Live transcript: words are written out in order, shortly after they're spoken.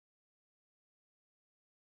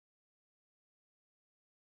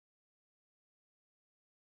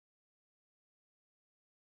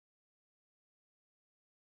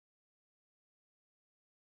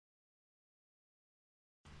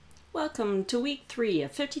Welcome to week 3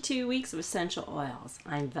 of 52 weeks of essential oils.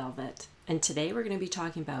 I'm Velvet, and today we're going to be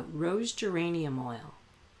talking about rose geranium oil.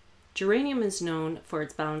 Geranium is known for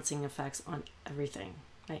its balancing effects on everything,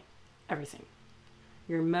 like everything.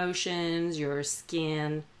 Your emotions, your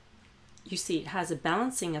skin. You see, it has a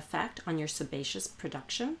balancing effect on your sebaceous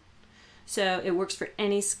production. So it works for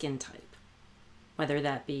any skin type, whether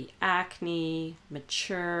that be acne,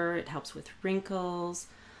 mature, it helps with wrinkles,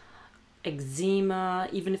 eczema,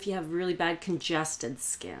 even if you have really bad congested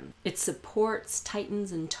skin. It supports,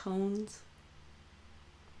 tightens, and tones.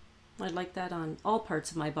 I like that on all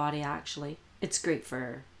parts of my body, actually. It's great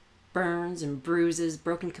for burns and bruises,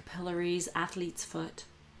 broken capillaries, athlete's foot,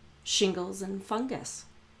 shingles, and fungus.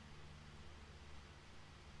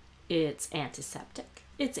 It's antiseptic,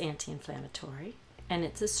 it's anti-inflammatory, and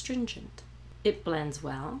it's astringent. It blends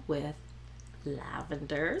well with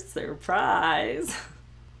lavender, surprise,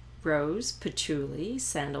 rose, patchouli,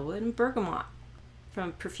 sandalwood, and bergamot. From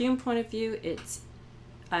a perfume point of view, it's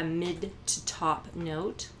a mid to top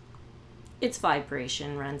note. Its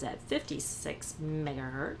vibration runs at 56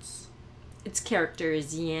 megahertz. Its character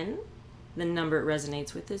is yin. The number it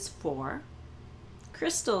resonates with is 4.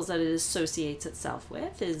 Crystals that it associates itself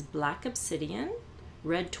with is black obsidian,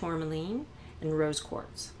 red tourmaline, and rose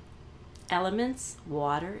quartz. Elements,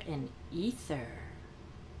 water, and ether.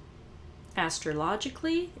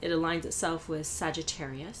 Astrologically, it aligns itself with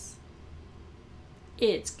Sagittarius.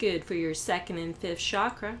 It's good for your 2nd and 5th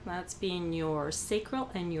chakra, that's being your sacral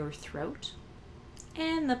and your throat.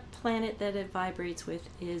 And the planet that it vibrates with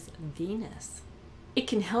is Venus. It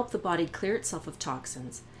can help the body clear itself of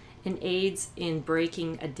toxins and aids in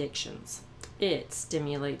breaking addictions. It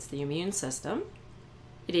stimulates the immune system.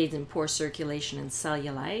 It aids in poor circulation and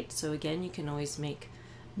cellulite. So again, you can always mix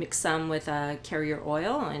some with a carrier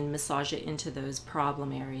oil and massage it into those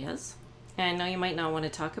problem areas. And I know you might not want to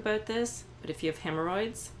talk about this, but if you have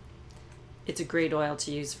hemorrhoids, it's a great oil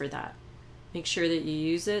to use for that. Make sure that you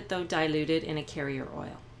use it, though diluted in a carrier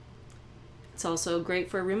oil. It's also great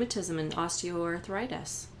for rheumatism and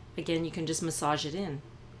osteoarthritis. Again, you can just massage it in.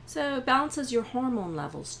 So it balances your hormone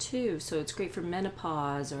levels too, so it's great for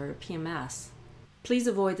menopause or PMS. Please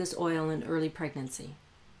avoid this oil in early pregnancy.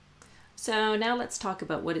 So now let's talk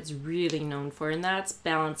about what it's really known for, and that's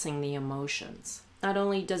balancing the emotions. Not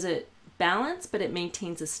only does it balance, but it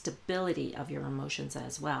maintains the stability of your emotions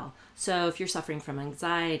as well. So if you're suffering from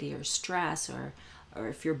anxiety or stress, or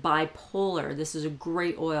if you're bipolar, this is a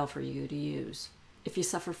great oil for you to use. If you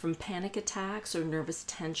suffer from panic attacks or nervous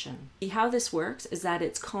tension. See, how this works is that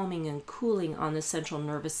it's calming and cooling on the central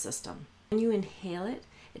nervous system. When you inhale it,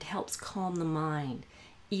 it helps calm the mind,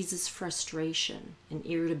 eases frustration and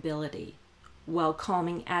irritability, while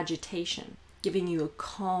calming agitation, giving you a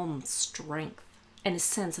calm strength and a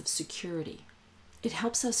sense of security. It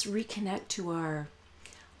helps us reconnect to our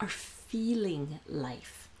feeling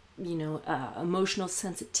life, emotional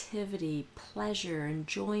sensitivity, pleasure,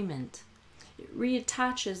 enjoyment. It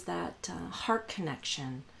reattaches that heart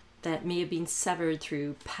connection that may have been severed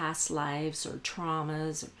through past lives or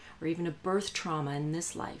traumas, or even a birth trauma in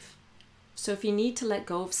this life. So if you need to let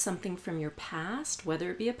go of something from your past, whether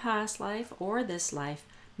it be a past life or this life,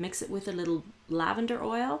 mix it with a little lavender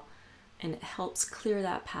oil, and it helps clear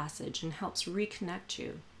that passage and helps reconnect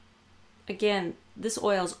you. Again, this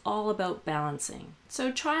oil is all about balancing.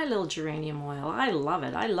 So try a little geranium oil. I love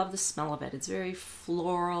it. I love the smell of it. It's very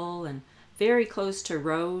floral and very close to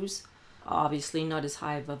rose. Obviously not as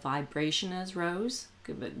high of a vibration as rose,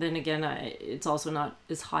 but then again, it's also not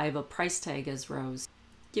as high of a price tag as rose.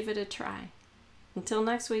 Give it a try. Until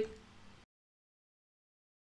next week.